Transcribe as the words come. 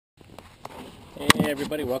Hey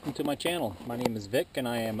everybody, welcome to my channel. My name is Vic and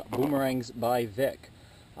I am Boomerangs by Vic.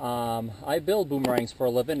 I build boomerangs for a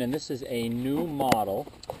living, and this is a new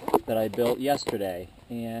model that I built yesterday,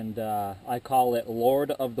 and I call it Lord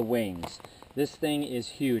of the Wings. This thing is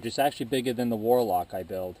huge. It's actually bigger than the Warlock I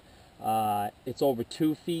build. It's over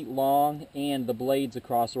 2 feet long, and the blades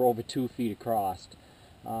across are over 2 feet across.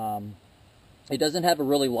 It doesn't have a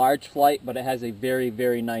really large flight, but it has a very,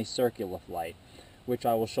 very nice circular flight, which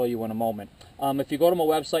I will show you in a moment. If you go to my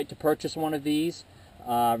website to purchase one of these,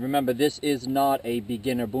 remember, this is not a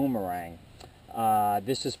beginner boomerang.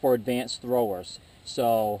 This is for advanced throwers.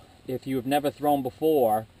 So if you've never thrown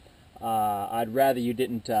before, I'd rather you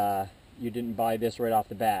didn't buy this right off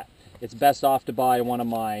the bat. It's best off to buy one of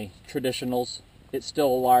my traditionals. It's still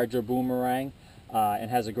a larger boomerang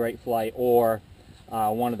and has a great flight, or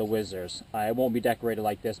one of the Wizards. It won't be decorated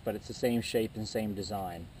like this, but it's the same shape and same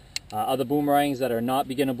design. Other boomerangs that are not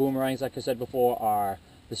beginner boomerangs, like I said before, are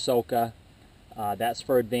the Soka. That's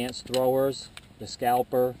for advanced throwers. The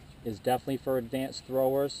Scalper is definitely for advanced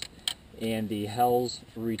throwers. And the Hell's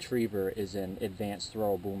Retriever is an advanced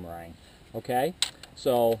throw boomerang. Okay,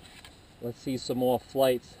 so let's see some more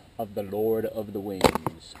flights of the Lord of the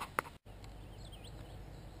Wings.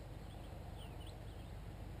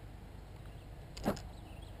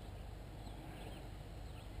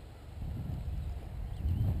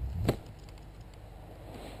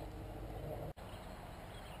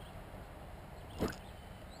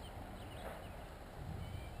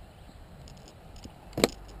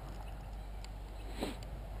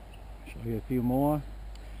 Show you a few more.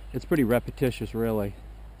 It's pretty repetitious, really.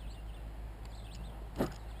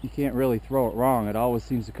 You can't really throw it wrong. It always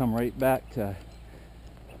seems to come right back to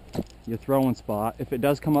your throwing spot. If it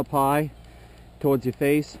does come up high towards your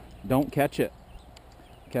face, don't catch it.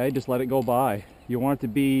 Okay, just let it go by. You want it to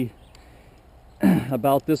be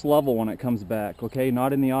about this level when it comes back, okay?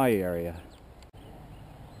 Not in the eye area.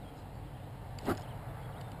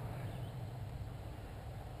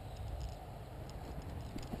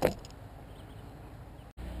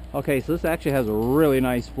 Okay, so this actually has a really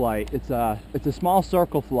nice flight. It's a small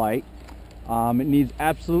circle flight. It needs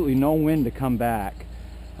absolutely no wind to come back.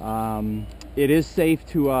 It is safe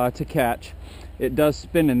to catch. It does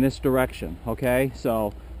spin in this direction, okay?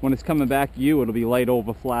 So when it's coming back to you, it'll be laid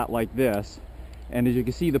over flat like this. And as you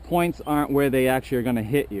can see, the points aren't where they actually are going to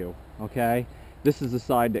hit you, okay? This is the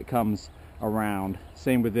side that comes around.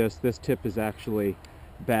 Same with this. This tip is actually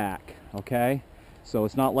back, okay? So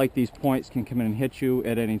it's not like these points can come in and hit you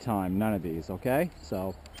at any time. None of these, okay?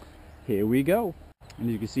 So here we go.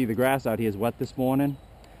 And you can see the grass out here is wet this morning.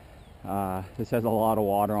 This has a lot of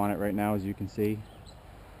water on it right now, as you can see.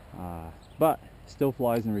 But still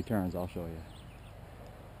flies and returns. I'll show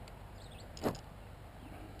you.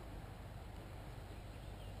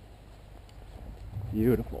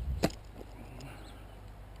 Beautiful.